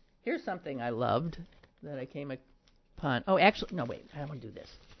 here's something I loved that I came upon. Oh, actually, no, wait. I don't want to do this.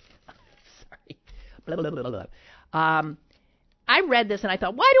 Sorry. Blah, blah, blah, blah. I read this and I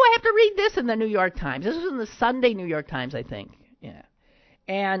thought, why do I have to read this in the New York Times? This was in the Sunday New York Times, I think. Yeah.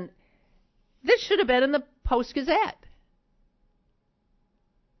 And this should have been in the Post-Gazette.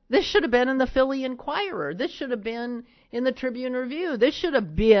 This should have been in the Philly Inquirer. This should have been in the Tribune Review. This should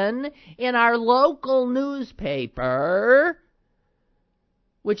have been in our local newspaper,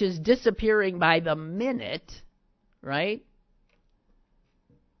 which is disappearing by the minute, right?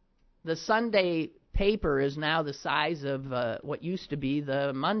 The Sunday paper is now the size of what used to be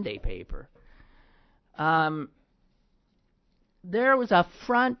the Monday paper. There was a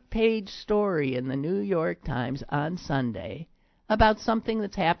front page story in the New York Times on Sunday about something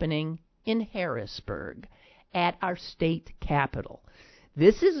that's happening in Harrisburg at our state capitol.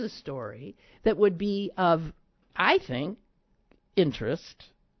 This is a story that would be of, I think, interest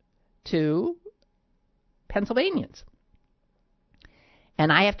to Pennsylvanians.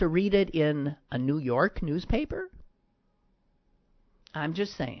 And I have to read it in a New York newspaper? I'm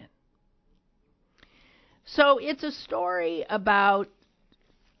just saying. So it's a story about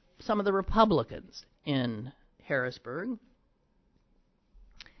some of the Republicans in Harrisburg.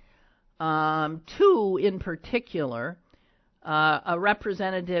 Two in particular, a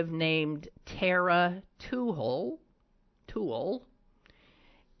representative named Tara Toole,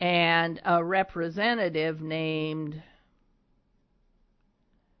 and a representative named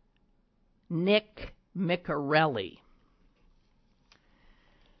Nick Miccarelli.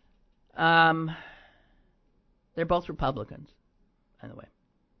 They're both Republicans, by the way.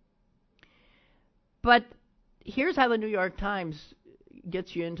 But here's how the New York Times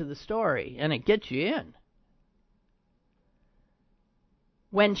gets you into the story, and it gets you in.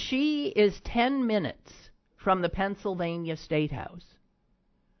 When she is 10 minutes from the Pennsylvania State House,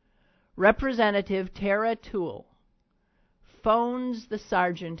 Representative Tara Toole phones the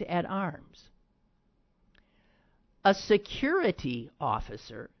sergeant at arms. A security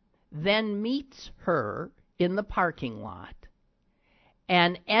officer then meets her in the parking lot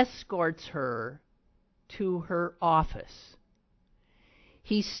and escorts her to her office.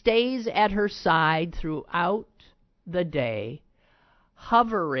 He stays at her side throughout the day,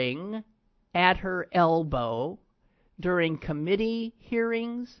 hovering at her elbow during committee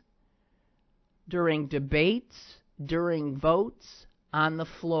hearings, during debates, during votes on the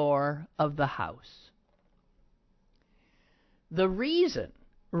floor of the House. The reason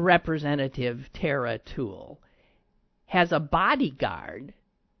Representative Tara Toole has a bodyguard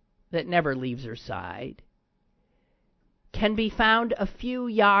that never leaves her side can be found a few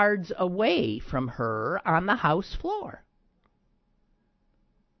yards away from her on the House floor.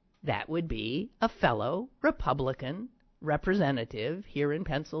 That would be a fellow Republican representative here in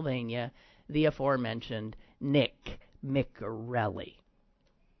Pennsylvania, the aforementioned Nick Miccarelli.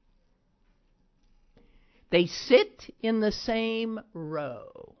 They sit in the same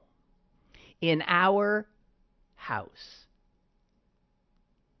row in our House,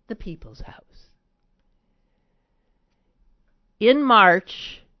 the People's House. In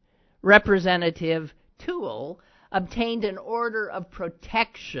March, Representative Toole obtained an order of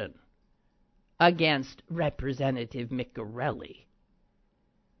protection against Representative Miccarelli.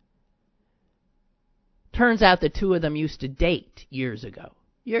 Turns out the two of them used to date years ago.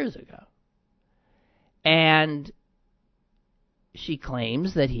 And she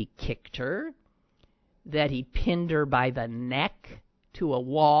claims that he kicked her, that he pinned her by the neck to a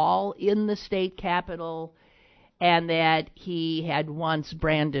wall in the state capitol, and that he had once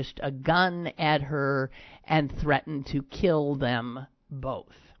brandished a gun at her and threatened to kill them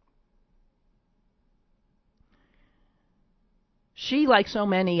both. She, like so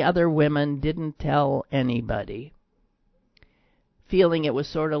many other women, didn't tell anybody, feeling it was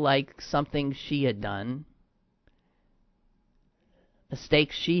sort of like something she had done,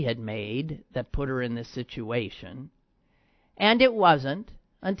 mistakes she had made that put her in this situation. And it wasn't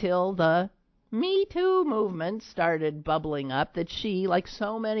until the Me Too movement started bubbling up that she, like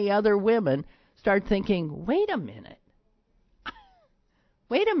so many other women, started thinking, wait a minute.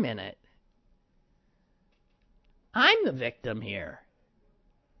 I'm the victim here.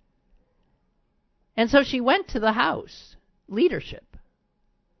 And so she went to the House leadership.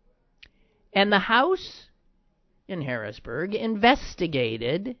 And the House in Harrisburg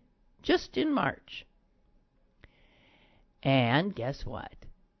investigated just in March. And guess what?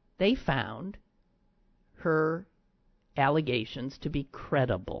 They found her allegations to be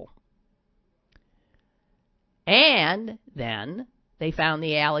credible. And then they found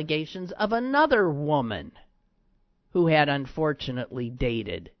the allegations of another woman who had unfortunately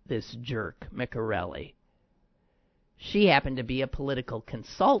dated this jerk, Miccarelli. She happened to be a political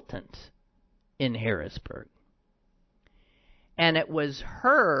consultant in Harrisburg. And it was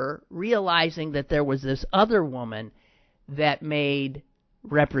her realizing that there was this other woman that made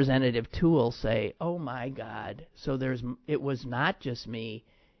Representative Toole say, oh my God, so it was not just me,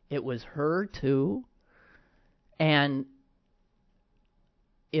 it was her too. And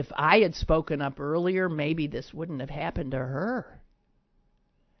if I had spoken up earlier, maybe this wouldn't have happened to her.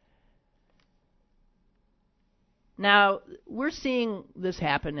 Now, we're seeing this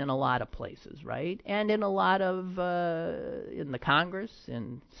happen in a lot of places, right? And in a lot of, in the Congress,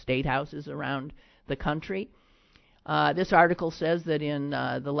 in state houses around the country. This article says that in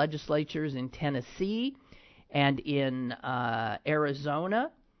the legislatures in Tennessee and in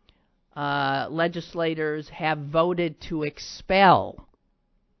Arizona, legislators have voted to expel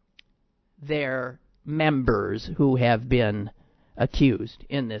their members who have been accused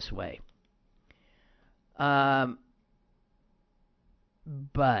in this way.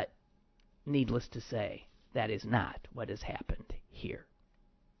 But needless to say, that is not what has happened here.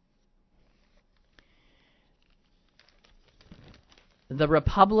 The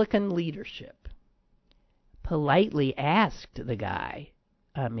Republican leadership politely asked the guy,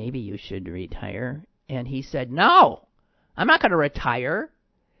 maybe you should retire. And he said, no, I'm not going to retire.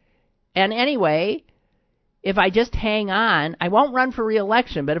 And anyway, if I just hang on, I won't run for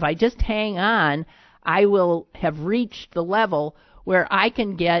re-election, but if I just hang on, I will have reached the level where I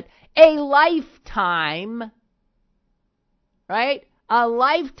can get a lifetime, right? A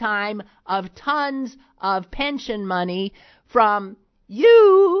lifetime of tons of pension money from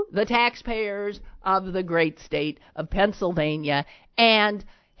you, the taxpayers of the great state of Pennsylvania, and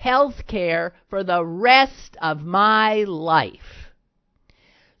health care for the rest of my life.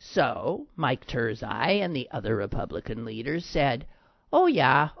 So Mike Turzai and the other Republican leaders said, oh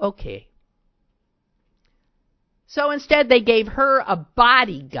yeah, okay. So instead they gave her a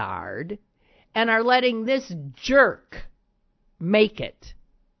bodyguard and are letting this jerk make it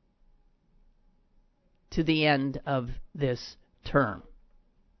to the end of this term.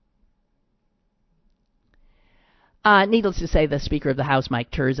 Needless to say, the Speaker of the House, Mike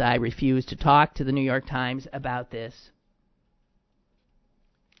Turzai, refused to talk to the New York Times about this.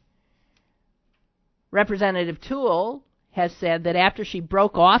 Representative Toole has said that after she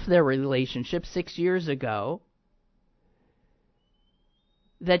broke off their relationship 6 years ago,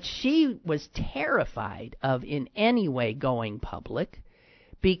 that she was terrified of in any way going public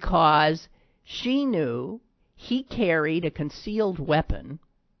because she knew he carried a concealed weapon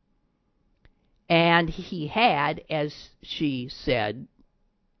and he had, as she said,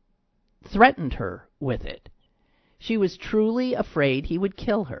 threatened her with it. She was truly afraid he would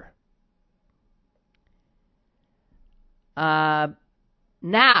kill her.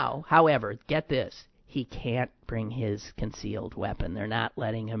 Now, however, get this, he can't bring his concealed weapon. They're not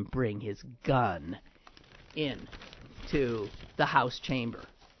letting him bring his gun in to the House chamber.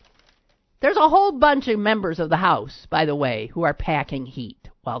 There's a whole bunch of members of the House, by the way, who are packing heat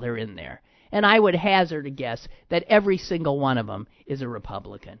while they're in there. And I would hazard a guess that every single one of them is a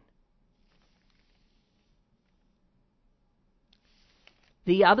Republican.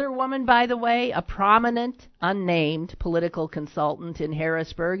 The other woman, by the way, a prominent, unnamed political consultant in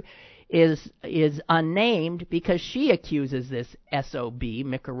Harrisburg, is unnamed because she accuses this SOB,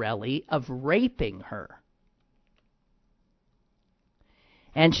 Miccarelli, of raping her.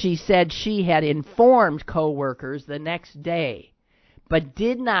 And she said she had informed coworkers the next day, but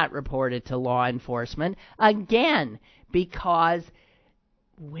did not report it to law enforcement, again, because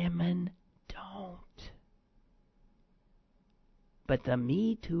women don't. But the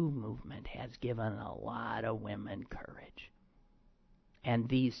Me Too movement has given a lot of women courage. And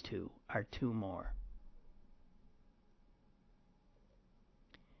these two are two more.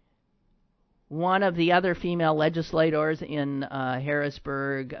 One of the other female legislators in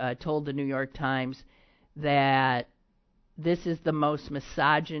Harrisburg told the New York Times that this is the most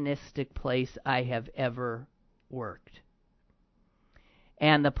misogynistic place I have ever worked.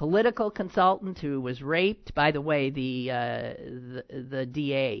 And the political consultant who was raped, by the way, the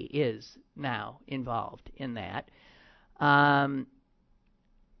DA is now involved in that.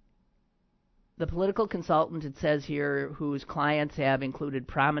 The political consultant, it says here, whose clients have included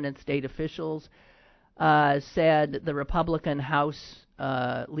prominent state officials, said the Republican House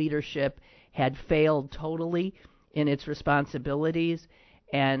leadership had failed totally in its responsibilities,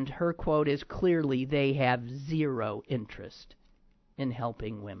 and her quote is, clearly they have zero interest in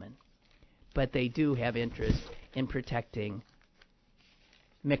helping women. But they do have interest in protecting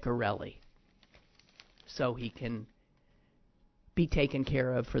Miccarelli so he can be taken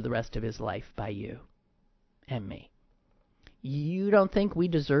care of for the rest of his life by you and me. You don't think we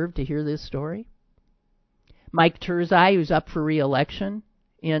deserve to hear this story? Mike Turzai, who's up for re-election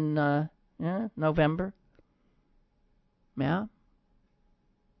in November. Yeah?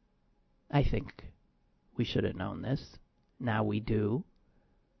 I think we should have known this. Now we do.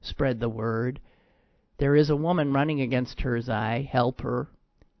 Spread the word. There is a woman running against Turzai. Help her.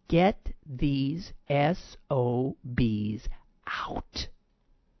 Get these SOBs out.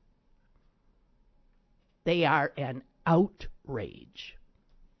 They are an outrage.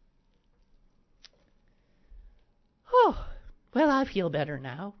 Oh, well, I feel better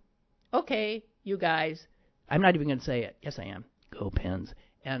now. Okay, you guys. I'm not even going to say it. Yes, I am. Go Pens.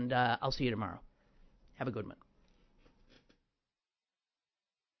 And I'll see you tomorrow. Have a good one.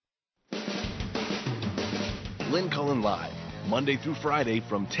 Lynn Cullen Live, Monday through Friday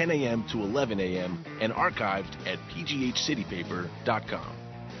from 10 a.m. to 11 a.m. and archived at pghcitypaper.com.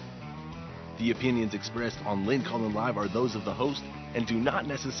 The opinions expressed on Lynn Cullen Live are those of the host and do not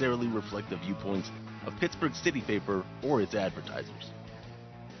necessarily reflect the viewpoints of Pittsburgh City Paper or its advertisers.